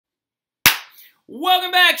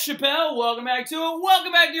Welcome back, Chappelle. Welcome back to it.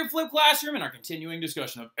 Welcome back to your flip classroom and our continuing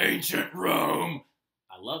discussion of ancient Rome.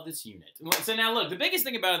 I love this unit. So now look, the biggest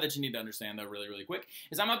thing about it that you need to understand though really quick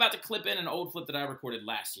is I'm about to clip in an old flip that I recorded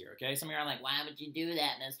last year, okay? Some of you are like, why would you do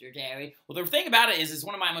that, Mr. Terry? Well, the thing about it is it's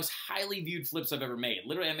one of my most highly viewed flips I've ever made.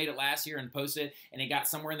 Literally, I made it last year and posted it, and it got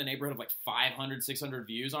somewhere in the neighborhood of like 500, 600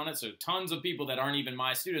 views on it, so tons of people that aren't even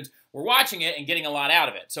my students were watching it and getting a lot out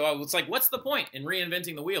of it. So I was like, what's the point in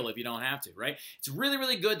reinventing the wheel if you don't have to, right? It's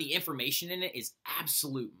really good. The information in it is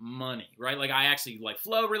absolute money, right? Like I actually like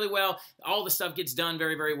flow really well. All the stuff gets done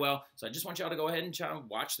very well. So I just want y'all to go ahead and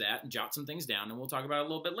watch that and jot some things down, and we'll talk about it a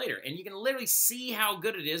little bit later. And you can literally see how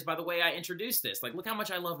good it is by the way I introduced this. Like, look how much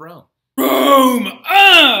I love Rome. Rome!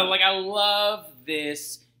 Like, I love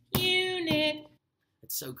this unit.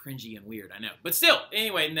 It's so cringy and weird, I know. But still,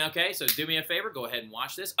 anyway, okay, so do me a favor, go ahead and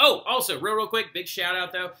watch this. Oh, also, real quick, big shout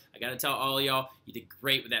out though. I gotta tell all of y'all, you did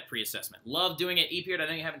great with that pre-assessment. Love doing it E-period. I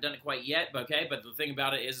know you haven't done it quite yet, but okay, but the thing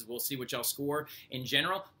about it is we'll see what y'all score in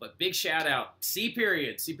general, but big shout out,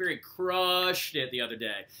 C-period. C-period crushed it the other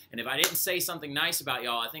day. And if I didn't say something nice about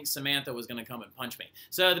y'all, I think Samantha was gonna come and punch me.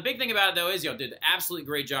 So the big thing about it though is y'all did an absolutely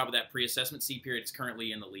great job with that pre-assessment. C-period is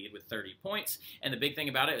currently in the lead with 30 points. And the big thing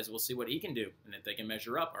about it is we'll see what he can do and if they can measure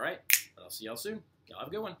up, all right? But I'll see y'all soon. Y'all have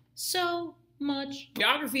a good one. So much.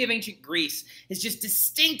 Geography of ancient Greece is just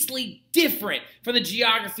distinctly different from the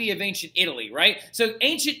geography of ancient Italy, right? So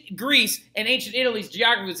ancient Greece and ancient Italy's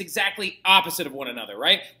geography was exactly opposite of one another,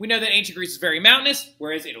 right? We know that ancient Greece was very mountainous,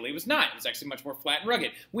 whereas Italy was not. It was actually much more flat and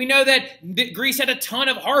rugged. We know that Greece had a ton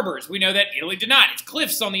of harbors. We know that Italy did not. It's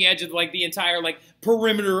cliffs on the edge of like the entire like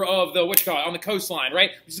perimeter of the, on the coastline,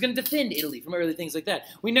 right? Which is going to defend Italy from early things like that.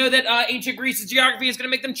 We know that ancient Greece's geography is going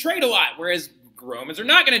to make them trade a lot, whereas Romans are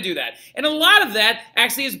not going to do that. And a lot of that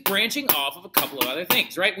actually is branching off of a couple of other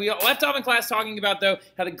things, right? We left off in class talking about, though,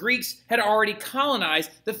 how the Greeks had already colonized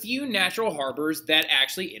the few natural harbors that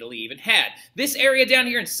actually Italy even had. This area down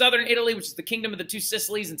here in southern Italy, which is the kingdom of the two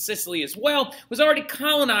Sicilies and Sicily as well, was already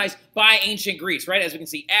colonized by ancient Greece, right? As we can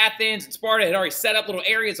see, Athens and Sparta had already set up little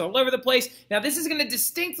areas all over the place. Now, this is going to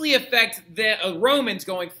distinctly affect the Romans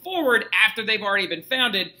going forward after they've already been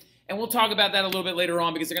founded. And we'll talk about that a little bit later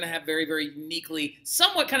on because they're going to have very uniquely,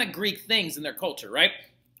 somewhat kind of Greek things in their culture, right?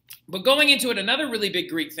 But going into it, another really big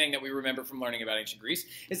Greek thing that we remember from learning about ancient Greece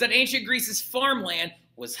is that ancient Greece's farmland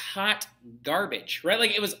was hot garbage, right?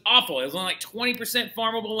 Like, it was awful. It was only like 20%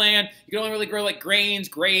 farmable land. You could only really grow like grains,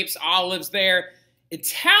 grapes, olives there.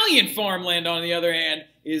 Italian farmland, on the other hand,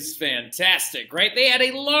 is fantastic, right? They had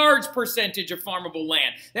a large percentage of farmable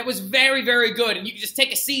land that was very good, and you could just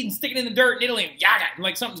take a seed and stick it in the dirt in Italy and yaga, and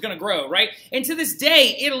like something's gonna grow, right? And to this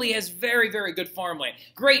day, Italy has very good farmland.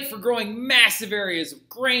 Great for growing massive areas of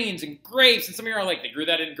grains and grapes, and some of you are like, they grew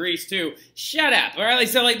that in Greece too. Shut up, all right?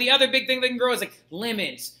 So like the other big thing they can grow is like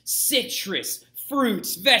lemons, citrus,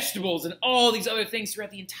 fruits, vegetables, and all these other things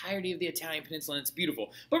throughout the entirety of the Italian peninsula, and it's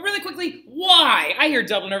beautiful. But really quickly, why? I hear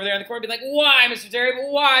Dublin over there in the corner be like, why, Mr. Terry?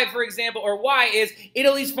 But why, for example, or why is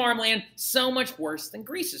Italy's farmland so much worse than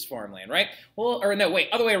Greece's farmland, right? Well, or no, wait,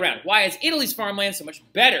 other way around. Why is Italy's farmland so much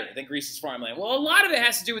better than Greece's farmland? Well, a lot of it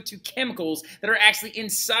has to do with two chemicals that are actually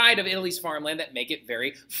inside of Italy's farmland that make it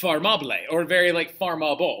very farmable, or very, like,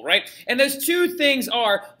 farmable, right? And those two things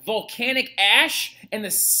are volcanic ash and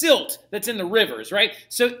the silt that's in the rivers, right?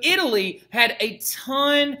 So Italy had a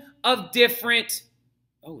ton of different,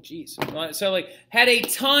 had a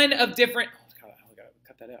ton of different, oh God, I gotta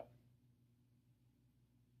cut that out.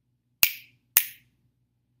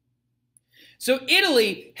 So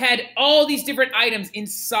Italy had all these different items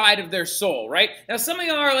inside of their soul, right? Now, some of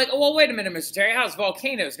y'all are like, oh, well, wait a minute, Mr. Terry, how's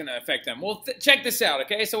volcanoes going to affect them? Well, check this out,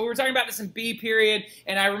 okay? So we were talking about this in B period,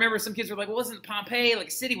 and I remember some kids were like, well, isn't Pompeii like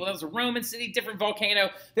a city? Well, that was a Roman city, different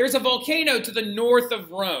volcano. There's a volcano to the north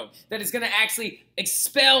of Rome that is going to actually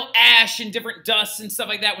expel ash and different dusts and stuff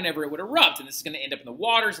like that whenever it would erupt, and this is going to end up in the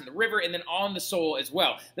waters, in the river, and then on the soil as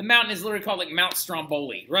well. The mountain is literally called like Mount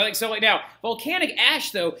Stromboli, right? Like, so like now, volcanic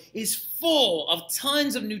ash, though, is full of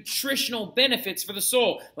tons of nutritional benefits for the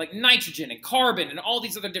soil, like nitrogen and carbon and all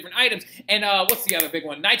these other different items. And what's the other big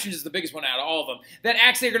one? Nitrogen is the biggest one out of all of them, that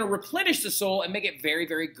actually are going to replenish the soil and make it very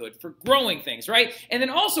good for growing things, right? And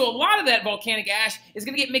then also a lot of that volcanic ash is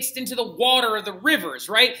going to get mixed into the water of the rivers,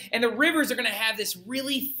 right? And the rivers are going to have this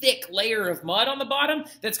really thick layer of mud on the bottom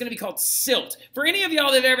that's going to be called silt. For any of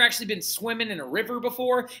y'all that have ever actually been swimming in a river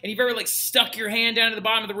before, and you've ever like stuck your hand down to the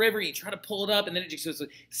bottom of the river and you try to pull it up and then it just goes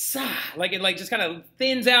like, sigh, like it like just kind of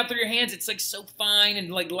thins out through your hands. It's like so fine and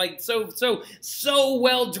like so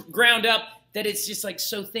well ground up that it's just like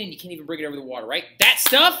so thin you can't even bring it over the water, right? That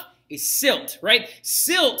stuff is silt, right?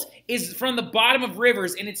 Silt is from the bottom of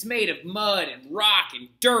rivers, and it's made of mud and rock and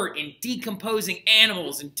dirt and decomposing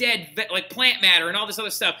animals and dead like plant matter and all this other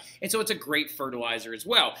stuff. And so it's a great fertilizer as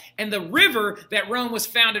well. And the river that Rome was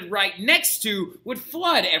founded right next to would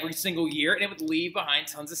flood every single year, and it would leave behind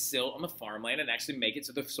tons of silt on the farmland and actually make it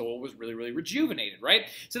so the soil was really, really rejuvenated, right?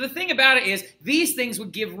 So the thing about it is these things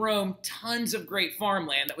would give Rome tons of great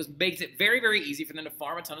farmland that makes it very, very easy for them to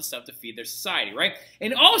farm a ton of stuff to feed their society, right?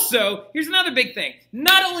 And also, here's another big thing.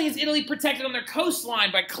 Not only is Italy protected on their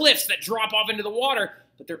coastline by cliffs that drop off into the water,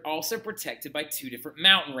 but they're also protected by two different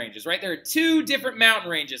mountain ranges, right? There are two different mountain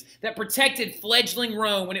ranges that protected fledgling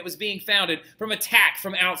Rome when it was being founded from attack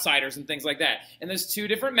from outsiders and things like that. And those two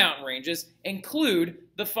different mountain ranges include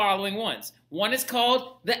the following ones. One is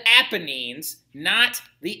called the Apennines, not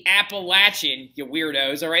the Appalachian, you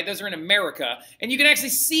weirdos, all right? Those are in America. And you can actually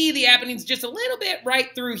see the Apennines just a little bit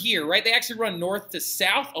right through here, right? They actually run north to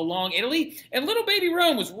south along Italy. And little baby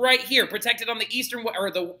Rome was right here, protected on the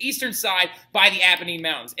eastern side by the Apennine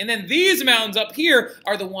Mountains. And then these mountains up here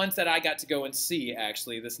are the ones that I got to go and see,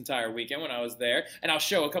 actually, this entire weekend when I was there. And I'll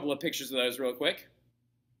show a couple of pictures of those real quick.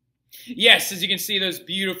 Yes, as you can see, those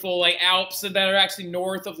beautiful like Alps that are actually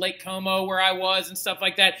north of Lake Como where I was and stuff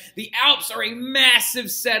like that. The Alps are a massive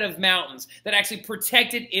set of mountains that actually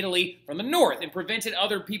protected Italy from the north and prevented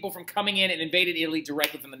other people from coming in and invaded Italy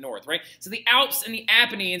directly from the north, right? So the Alps and the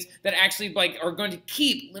Apennines that actually like are going to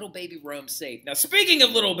keep little baby Rome safe. Now, speaking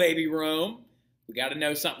of little baby Rome, we got to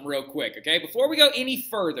know something real quick, okay? Before we go any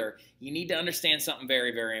further, you need to understand something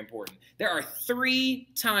very, very important. There are 3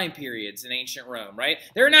 time periods in ancient Rome, right?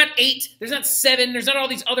 There are not 8, there's not 7, there's not all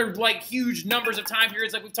these other, like, huge numbers of time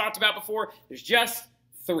periods like we've talked about before. There's just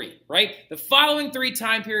 3, right? The following 3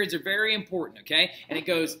 time periods are very important, okay? And it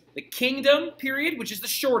goes the Kingdom period, which is the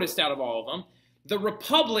shortest out of all of them, the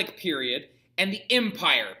Republic period, and the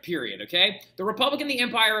Empire period, okay? The Republic and the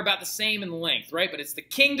Empire are about the same in length, right? But it's the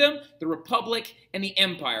Kingdom, the Republic, and the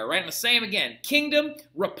Empire, right? I'm going to say them again. Kingdom,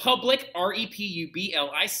 Republic,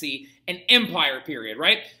 R-E-P-U-B-L-I-C, and Empire period,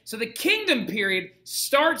 right? So the Kingdom period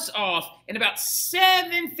starts off in about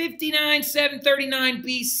 759, 739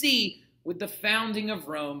 BC with the founding of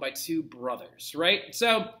Rome by 2 brothers, right?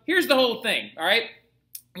 So here's the whole thing, all right?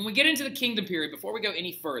 When we get into the Kingdom period, before we go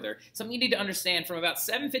any further, something you need to understand from about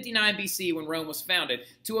 759 BC when Rome was founded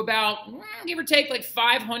to about, give or take, like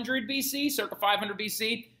 500 BC, circa 500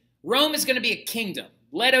 BC, Rome is going to be a kingdom,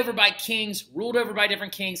 led over by kings, ruled over by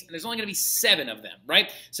different kings, and there's only going to be 7 of them, right?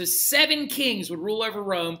 So 7 kings would rule over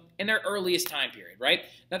Rome in their earliest time period, right?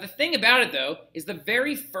 Now, the thing about it, though, is the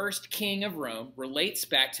very first king of Rome relates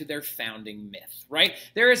back to their founding myth, right?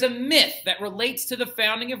 There is a myth that relates to the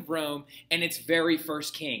founding of Rome and its very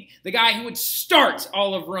first king, the guy who would start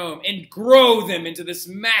all of Rome and grow them into this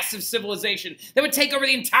massive civilization that would take over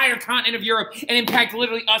the entire continent of Europe and impact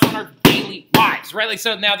literally us on our daily lives, right? Like,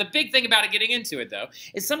 so now the big thing about it, getting into it, though,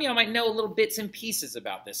 is some of y'all might know little bits and pieces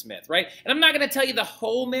about this myth, right? And I'm not going to tell you the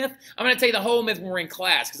whole myth. I'm going to tell you the whole myth when we're in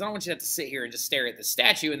class, because I don't want you to have to sit here and just stare at the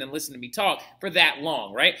statue and then listen to me talk for that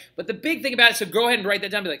long, right? But the big thing about it, so go ahead and write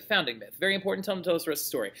that down, be like, founding myth. Very important, tell us the rest of the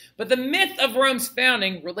story. But the myth of Rome's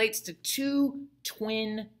founding relates to 2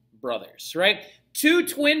 twin brothers, right? 2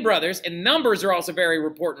 twin brothers, and numbers are also very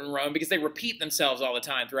important in Rome because they repeat themselves all the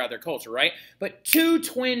time throughout their culture, right? But 2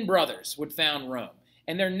 twin brothers would found Rome,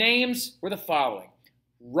 and their names were the following: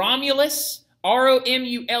 Romulus,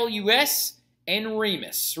 R-O-M-U-L-U-S, and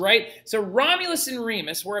Remus, right? So Romulus and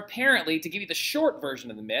Remus were apparently, to give you the short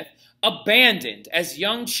version of the myth, abandoned as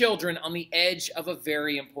young children on the edge of a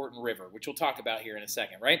very important river, which we'll talk about here in a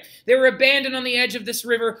second, right? They were abandoned on the edge of this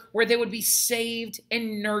river where they would be saved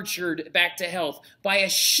and nurtured back to health by a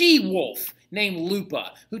she-wolf named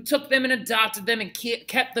Lupa, who took them and adopted them and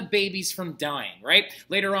kept the babies from dying, right?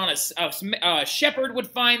 Later on, a shepherd would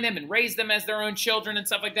find them and raise them as their own children and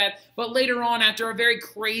stuff like that. But later on, after a very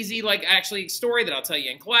crazy, actually story that I'll tell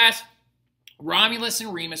you in class, Romulus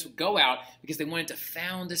and Remus would go out because they wanted to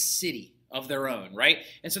found a city of their own, right?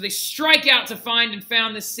 And so they strike out to find and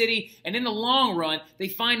found this city, and in the long run, they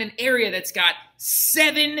find an area that's got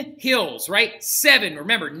 7 hills, right? 7.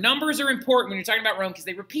 Remember, numbers are important when you're talking about Rome because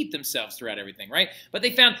they repeat themselves throughout everything, right? But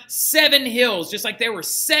they found 7 hills, just like there were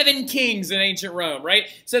 7 kings in ancient Rome, right?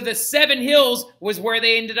 So the 7 hills was where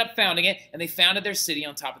they ended up founding it, and they founded their city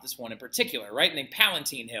on top of this one in particular, right? Named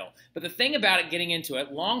Palatine Hill. But the thing about it, getting into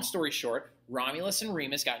it, long story short, Romulus and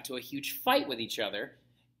Remus got into a huge fight with each other,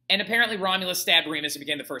 and apparently Romulus stabbed Remus and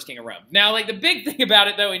became the first king of Rome. Now, like, the big thing about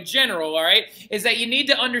it, though, in general, all right, is that you need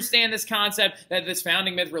to understand this concept that this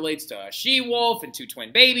founding myth relates to a she-wolf and two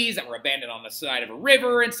twin babies that were abandoned on the side of a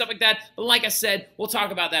river and stuff like that. But like I said, we'll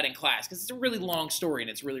talk about that in class because it's a really long story and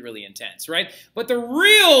it's really, really intense, right? But the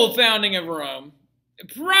real founding of Rome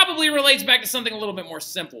probably relates back to something a little bit more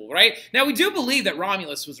simple, right? Now, we do believe that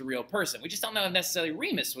Romulus was a real person. We just don't know if necessarily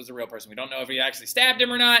Remus was a real person. We don't know if he actually stabbed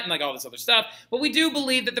him or not and like all this other stuff. But we do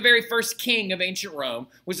believe that the very first king of ancient Rome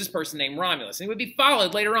was this person named Romulus. And he would be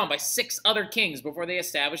followed later on by 6 other kings before they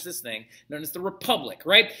established this thing known as the Republic,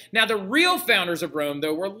 right? Now, the real founders of Rome,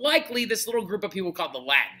 though, were likely this little group of people called the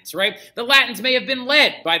Latins, right? The Latins may have been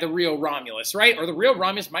led by the real Romulus, right? Or the real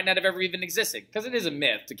Romulus might not have ever even existed, because it is a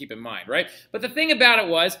myth to keep in mind, right? But the thing about it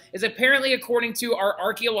is apparently, according to our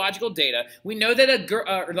archaeological data, we know that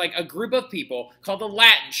a group of people called the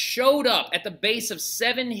Latins showed up at the base of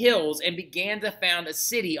 7 hills and began to found a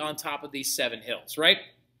city on top of these 7 hills, right?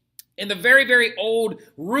 And the very, very old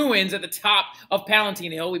ruins at the top of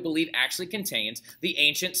Palatine Hill, we believe, actually contains the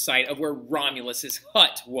ancient site of where Romulus's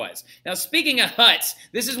hut was. Now, speaking of huts,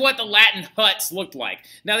 this is what the Latin huts looked like.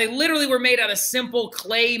 Now, they literally were made out of simple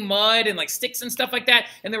clay, mud, and like sticks and stuff like that,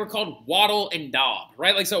 and they were called wattle and daub,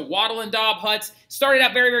 right? Like, so wattle and daub huts started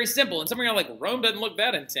out very, very simple, and some of you are like, Rome doesn't look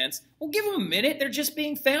that intense. Well, give them a minute. They're just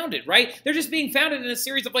being founded, right? They're just being founded in a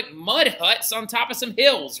series of like mud huts on top of some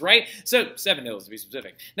hills, right? So 7 hills to be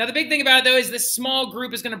specific. Now, the big thing about it, though, is this small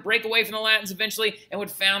group is going to break away from the Latins eventually and would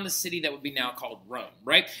found the city that would be now called Rome,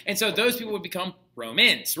 right? And so those people would become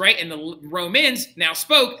Romans, right? And the Romans now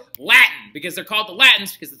spoke Latin because they're called the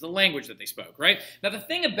Latins because it's the language that they spoke, right? Now, the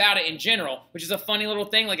thing about it in general, which is a funny little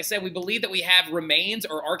thing, like I said, we believe that we have remains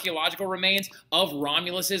or archaeological remains of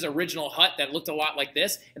Romulus's original hut that looked a lot like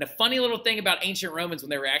this. And a funny little thing about ancient Romans when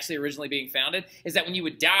they were actually originally being founded is that when you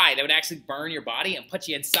would die, they would actually burn your body and put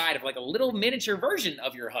you inside of like a little miniature version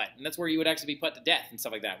of your hut. And that's where you would actually be put to death and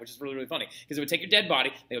stuff like that, which is really, really funny because it would take your dead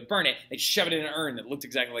body, they would burn it, they'd shove it in an urn that looked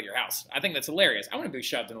exactly like your house. I think that's hilarious. I want to be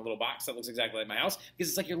shoved in a little box that looks exactly like my house because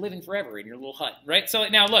it's like you're living forever in your little hut, right? So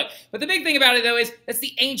now look, but the big thing about it though is that's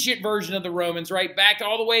the ancient version of the Romans, right? Back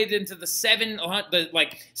all the way into the 700s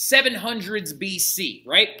BC,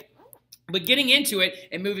 right? But getting into it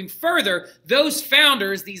and moving further, those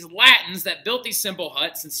founders, these Latins that built these simple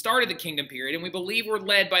huts and started the kingdom period, and we believe were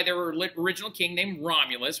led by their original king named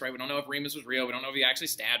Romulus, right? We don't know if Remus was real. We don't know if he actually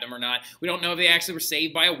stabbed him or not. We don't know if they actually were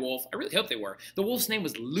saved by a wolf. I really hope they were. The wolf's name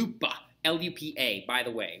was Lupa. L-U-P-A, by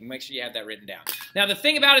the way. Make sure you have that written down. Now, the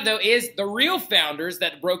thing about it, though, is the real founders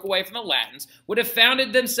that broke away from the Latins would have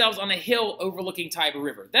founded themselves on a hill overlooking Tiber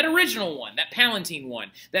River. That original one, that Palatine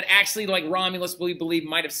one, that actually, like Romulus, we believe,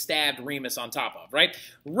 might have stabbed Remus on top of, right?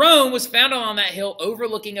 Rome was founded on that hill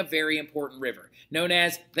overlooking a very important river, known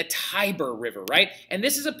as the Tiber River, right? And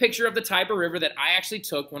this is a picture of the Tiber River that I actually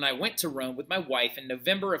took when I went to Rome with my wife in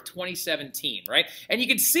November of 2017, right? And you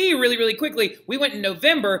can see really, really quickly, we went in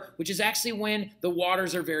November, which is actually when the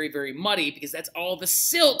waters are very, very muddy because that's all the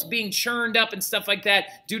silt being churned up and stuff like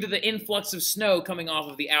that due to the influx of snow coming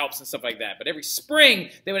off of the Alps and stuff like that. But every spring,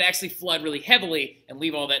 they would actually flood really heavily and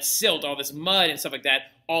leave all that silt, all this mud and stuff like that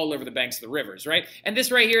all over the banks of the rivers, right? And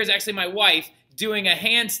this right here is actually my wife doing a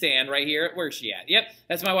handstand right here. Where's she at? Yep,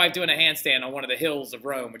 that's my wife doing a handstand on one of the hills of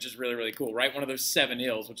Rome, which is really, really cool, right? One of those 7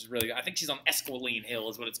 hills, which is really, I think she's on Esquiline Hill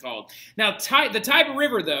is what it's called. Now, the Tiber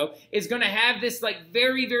River, though, is going to have this, like,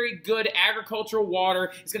 very, very good agricultural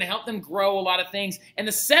water. It's going to help them grow a lot of things, and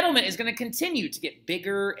the settlement is going to continue to get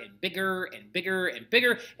bigger and bigger and bigger and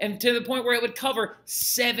bigger, and to the point where it would cover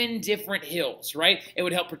 7 different hills, right? It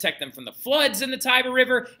would help protect them from the floods in the Tiber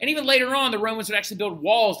River, and even later on, the Romans would actually build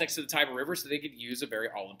walls next to the Tiber River so they could use a very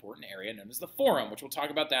all-important area known as the Forum, which we'll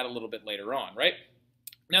talk about that a little bit later on, right?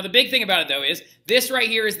 Now, the big thing about it, though, is this right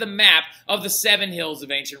here is the map of the 7 hills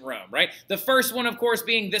of ancient Rome, right? The first one, of course,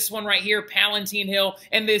 being this one right here, Palatine Hill,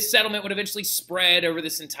 and this settlement would eventually spread over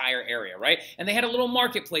this entire area, right? And they had a little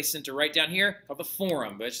marketplace center right down here called the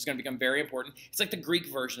Forum, which is going to become very important. It's like the Greek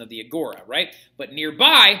version of the Agora, right? But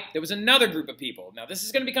nearby, there was another group of people. Now, this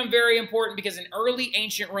is going to become very important because in early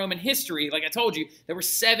ancient Roman history, like I told you, there were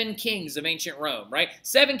 7 kings of ancient Rome, right?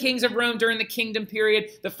 7 kings of Rome during the kingdom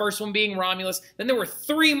period, the first one being Romulus. Then there were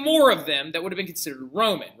 3 more of them that would have been considered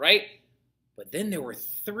Roman, right? But then there were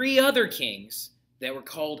 3 other kings that were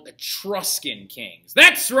called Etruscan kings.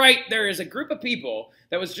 That's right, there is a group of people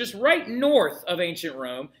that was just right north of ancient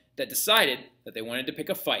Rome that decided that they wanted to pick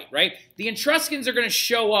a fight, right? The Etruscans are going to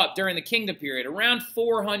show up during the kingdom period around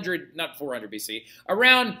 400, not 400 BC,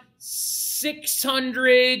 around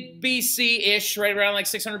 600 BC-ish, right around like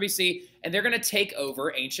 600 BC, and they're going to take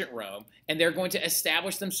over ancient Rome, and they're going to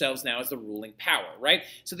establish themselves now as the ruling power, right?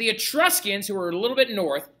 So the Etruscans, who are a little bit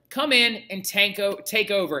north, come in and take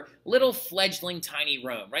over little fledgling tiny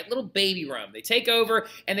Rome, right? Little baby Rome. They take over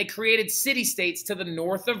and they created city-states to the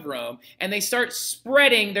north of Rome, and they start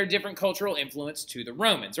spreading their different cultural influence to the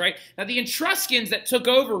Romans, right? Now, the Etruscans that took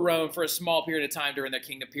over Rome for a small period of time during their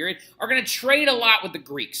kingdom period are going to trade a lot with the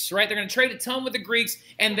Greeks, right? They're going to trade a ton with the Greeks,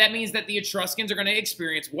 and that means that the Etruscans are going to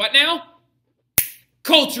experience what now?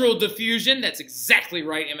 Cultural diffusion. That's exactly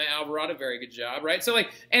right, Emma Alvarado. Very good job, right? So,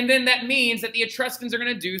 and then that means that the Etruscans are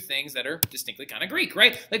going to do things that are distinctly kind of Greek,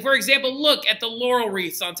 right? Like, for example, look at the laurel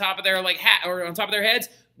wreaths on top of their, hat, or on top of their heads.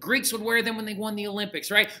 Greeks would wear them when they won the Olympics,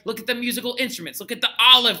 right? Look at the musical instruments. Look at the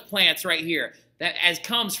olive plants right here. That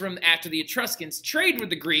comes from after the Etruscans trade with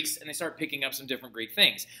the Greeks and they start picking up some different Greek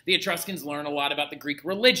things. The Etruscans learn a lot about the Greek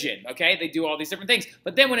religion, okay? They do all these different things.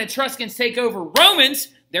 But then when Etruscans take over Romans,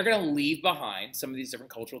 they're going to leave behind some of these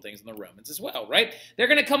different cultural things in the Romans as well, right? They're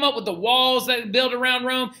going to come up with the walls that build around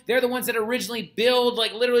Rome. They're the ones that originally build,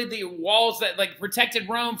 literally the walls that, protected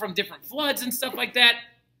Rome from different floods and stuff like that.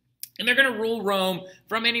 And they're going to rule Rome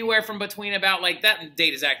from anywhere from between about, that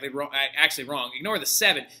date is actually wrong. Ignore the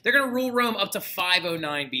 7. They're going to rule Rome up to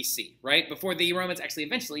 509 BC, right? Before the Romans actually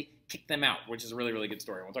eventually kicked them out, which is a really, really good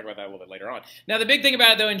story. We'll talk about that a little bit later on. Now, the big thing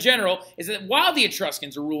about it, though, in general, is that while the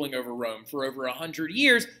Etruscans are ruling over Rome for over 100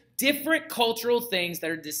 years, different cultural things that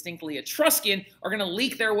are distinctly Etruscan are going to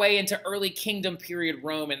leak their way into early kingdom period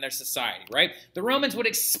Rome in their society, right? The Romans would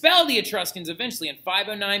expel the Etruscans eventually in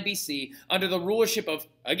 509 BC under the rulership of,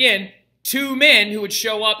 again, 2 men who would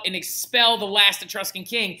show up and expel the last Etruscan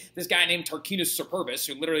king, this guy named Tarquinius Superbus,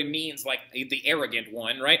 who literally means, the arrogant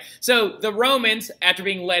one, right? So the Romans, after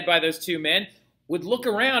being led by those 2 men, would look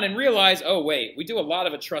around and realize, oh, wait, we do a lot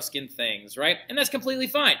of Etruscan things, right? And that's completely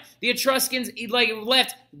fine. The Etruscans,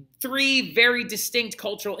 left 3 very distinct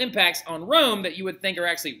cultural impacts on Rome that you would think are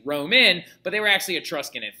actually Roman, but they were actually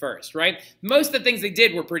Etruscan at first, right? Most of the things they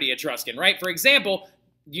did were pretty Etruscan, right? For example,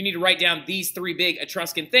 you need to write down these 3 big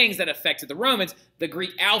Etruscan things that affected the Romans. The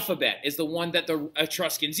Greek alphabet is the one that the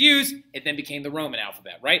Etruscans used. It then became the Roman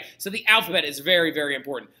alphabet, right? So the alphabet is very, very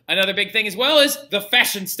important. Another big thing as well is the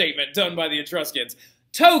fashion statement done by the Etruscans.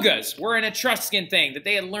 Togas were an Etruscan thing that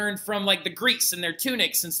they had learned from, the Greeks and their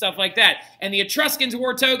tunics and stuff like that. And the Etruscans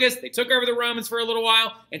wore togas. They took over the Romans for a little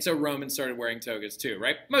while, and so Romans started wearing togas too,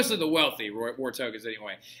 right? Mostly the wealthy wore togas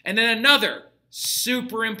anyway. And then another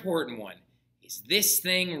super important one is this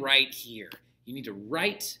thing right here. You need to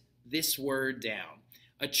write this word down.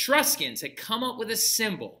 Etruscans had come up with a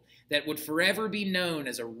symbol that would forever be known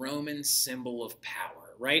as a Roman symbol of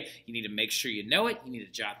power, right? You need to make sure you know it. You need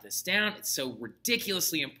to jot this down. It's so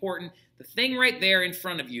ridiculously important. The thing right there in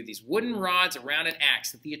front of you, these wooden rods around an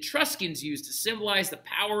axe that the Etruscans used to symbolize the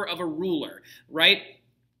power of a ruler, right,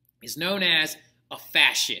 is known as a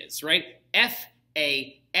fasces, right?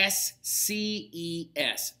 F-A-S-C-E-S,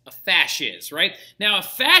 a fasces, right? Now, a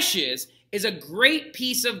fasces is a great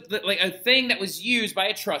piece of, a thing that was used by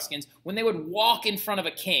Etruscans when they would walk in front of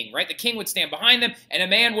a king, right? The king would stand behind them, and a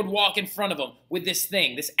man would walk in front of them with this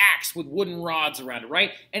thing, this axe with wooden rods around it,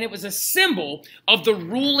 right? And it was a symbol of the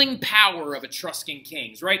ruling power of Etruscan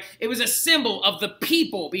kings, right? It was a symbol of the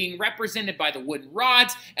people being represented by the wooden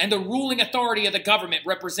rods and the ruling authority of the government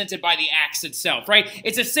represented by the axe itself, right?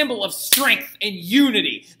 It's a symbol of strength and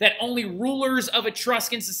unity that only rulers of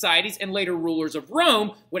Etruscan societies and later rulers of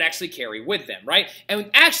Rome would actually carry with them, right?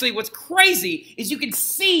 And actually, what's crazy is you can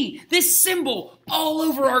see this symbol all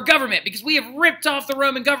over our government because we have ripped off the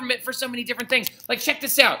Roman government for so many different things. Check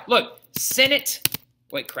this out. Look, Senate,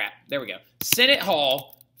 there we go. Senate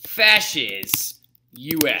Hall, Fasces,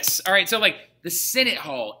 U.S. All right, so the Senate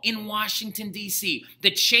Hall in Washington, D.C.,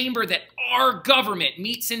 the chamber that our government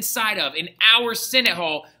meets inside of in our Senate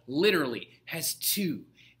Hall literally has 2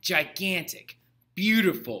 gigantic,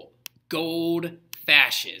 beautiful gold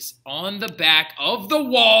fasces on the back of the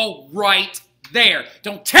wall right there.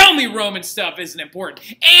 Don't tell me Roman stuff isn't important.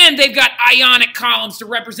 And they've got Ionic columns to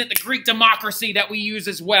represent the Greek democracy that we use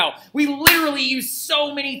as well. We literally use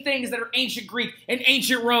so many things that are ancient Greek and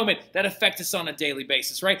ancient Roman that affect us on a daily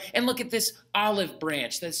basis, right? And look at this olive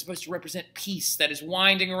branch that's supposed to represent peace that is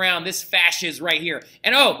winding around this fasces right here.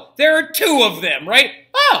 And oh, there are 2 of them, right?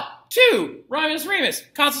 Oh, 2, Romulus and Remus,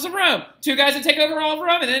 consuls of Rome. 2 guys that take over all of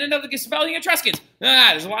Rome and then end up expelling the Etruscans.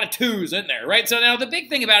 There's a lot of 2s in there, right? So now the big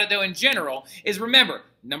thing about it, though, in general, is remember,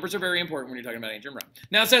 numbers are very important when you're talking about ancient Rome.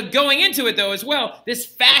 Now, so going into it, though, as well, this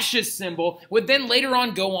fascist symbol would then later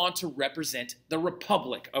on go on to represent the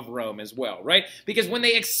Republic of Rome as well, right? Because when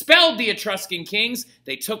they expelled the Etruscan kings,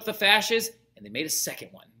 they took the fascists and they made a second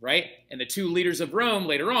one, right? And the 2 leaders of Rome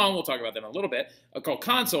later on, we'll talk about them in a little bit, are called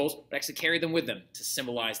consuls, but actually carry them with them to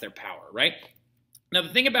symbolize their power, right? Now, the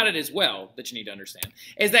thing about it as well that you need to understand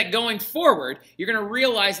is that going forward, you're going to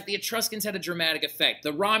realize that the Etruscans had a dramatic effect.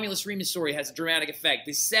 The Romulus-Remus story has a dramatic effect.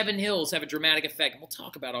 The 7 Hills have a dramatic effect. And we'll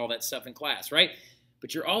talk about all that stuff in class, right?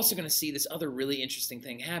 But you're also going to see this other really interesting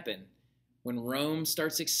thing happen when Rome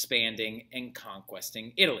starts expanding and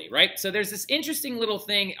conquesting Italy, right? So there's this interesting little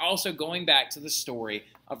thing also going back to the story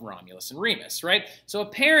of Romulus and Remus, right? So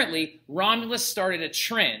apparently, Romulus started a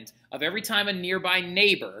trend of every time a nearby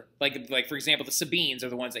neighbor, like for example, the Sabines are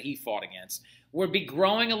the ones that he fought against, would be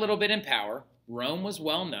growing a little bit in power, Rome was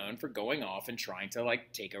well known for going off and trying to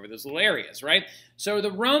take over those little areas, right? So the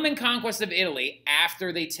Roman conquest of Italy,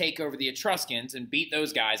 after they take over the Etruscans and beat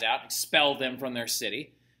those guys out, expel them from their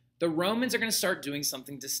city, the Romans are going to start doing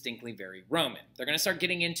something distinctly very Roman. They're going to start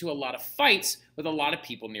getting into a lot of fights with a lot of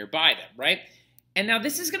people nearby them, right? And now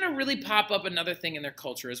this is going to really pop up another thing in their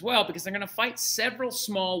culture as well, because they're going to fight several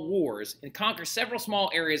small wars and conquer several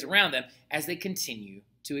small areas around them as they continue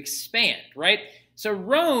to expand, right? So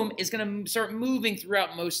Rome is going to start moving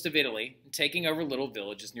throughout most of Italy, taking over little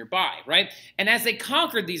villages nearby, right? And as they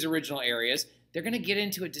conquered these original areas, they're going to get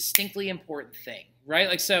into a distinctly important thing, right?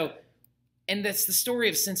 And that's the story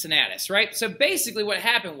of Cincinnatus, right? So basically what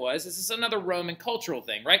happened was, this is another Roman cultural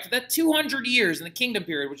thing, right? For that 200 years in the kingdom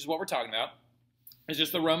period, which is what we're talking about, is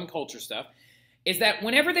just the Roman culture stuff, is that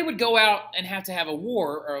whenever they would go out and have to have a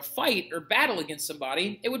war or a fight or battle against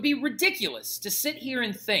somebody, it would be ridiculous to sit here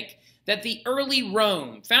and think that the early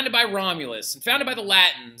Rome, founded by Romulus and founded by the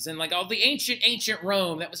Latins and all the ancient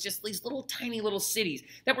Rome, that was just these little tiny little cities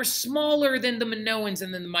that were smaller than the Minoans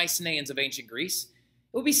and then the Mycenaeans of ancient Greece.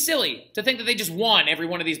 It would be silly to think that they just won every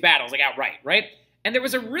one of these battles, outright, right? And there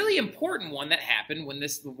was a really important one that happened when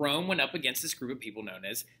Rome went up against this group of people known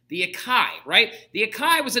as the Achae, right? The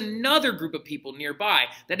Achae was another group of people nearby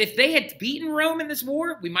that if they had beaten Rome in this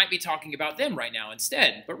war, we might be talking about them right now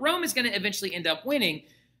instead. But Rome is going to eventually end up winning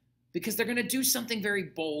because they're going to do something very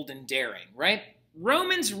bold and daring, right?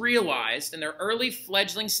 Romans realized in their early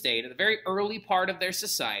fledgling state, at the very early part of their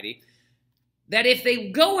society, that if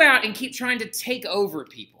they go out and keep trying to take over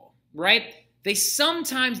people, right, they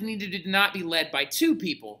sometimes needed to not be led by 2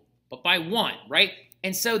 people, but by 1, right?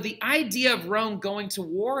 And so the idea of Rome going to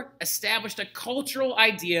war established a cultural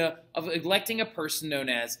idea of electing a person known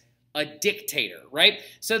as a dictator, right?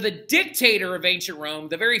 So the dictator of ancient Rome,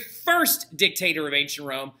 the very first dictator of ancient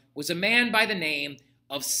Rome, was a man by the name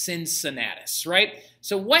of Cincinnatus, right?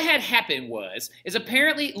 So what had happened is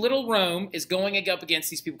apparently little Rome is going up against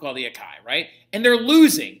these people called the Achae, right? And they're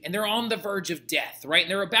losing, and they're on the verge of death, right?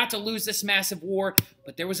 And they're about to lose this massive war,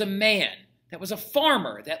 but there was a man that was a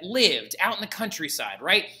farmer that lived out in the countryside,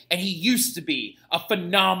 right? And he used to be a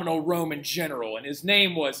phenomenal Roman general, and his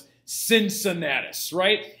name was Cincinnatus,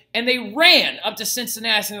 right? And they ran up to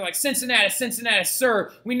Cincinnatus, and they're like, Cincinnatus, Cincinnatus,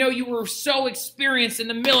 sir, we know you were so experienced in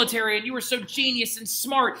the military, and you were so genius and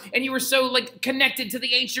smart, and you were so, connected to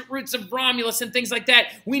the ancient roots of Romulus and things like that.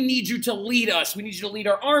 We need you to lead us. We need you to lead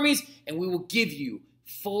our armies, and we will give you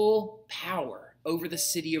full power over the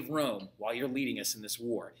city of Rome while you're leading us in this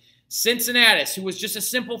war. Cincinnatus, who was just a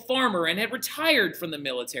simple farmer and had retired from the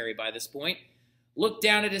military by this point, looked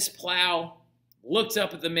down at his plow, looked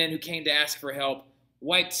up at the men who came to ask for help,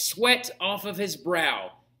 wiped sweat off of his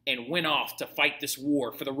brow, and went off to fight this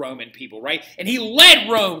war for the Roman people, right? And he led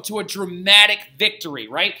Rome to a dramatic victory,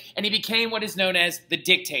 right? And he became what is known as the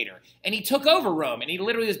dictator. And he took over Rome, and he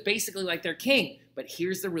literally was basically like their king. But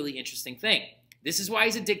here's the really interesting thing. This is why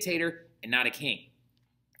he's a dictator and not a king.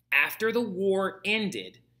 After the war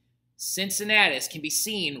ended, Cincinnatus can be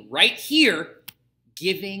seen right here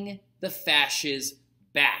giving the fasces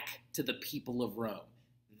back to the people of Rome.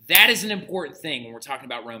 That is an important thing when we're talking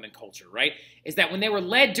about Roman culture, right? Is that when they were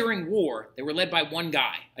led during war, they were led by one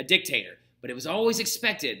guy, a dictator. But it was always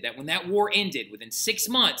expected that when that war ended, within 6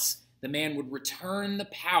 months, the man would return the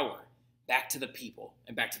power back to the people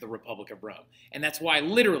and back to the Republic of Rome. And that's why,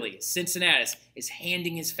 literally, Cincinnatus is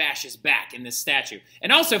handing his fasces back in this statue.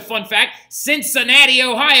 And also, fun fact, Cincinnati,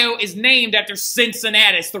 Ohio is named after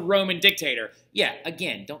Cincinnatus, the Roman dictator. Yeah,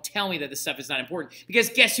 again, don't tell me that this stuff is not important, because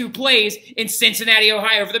guess who plays in Cincinnati,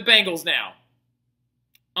 Ohio for the Bengals now?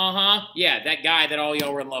 Yeah, that guy that all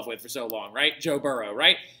y'all were in love with for so long, right? Joe Burrow,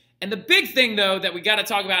 right? And the big thing, though, that we got to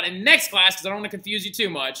talk about in next class, because I don't want to confuse you too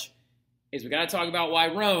much, is we got to talk about why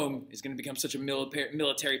Rome is going to become such a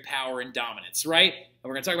military power and dominance, right? And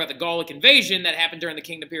we're going to talk about the Gallic invasion that happened during the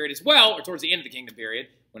Kingdom period as well, or towards the end of the Kingdom period,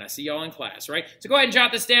 when I see y'all in class, right? So go ahead and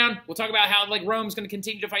jot this down. We'll talk about how Rome's going to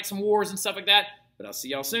continue to fight some wars and stuff like that, but I'll see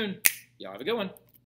y'all soon. Y'all have a good one.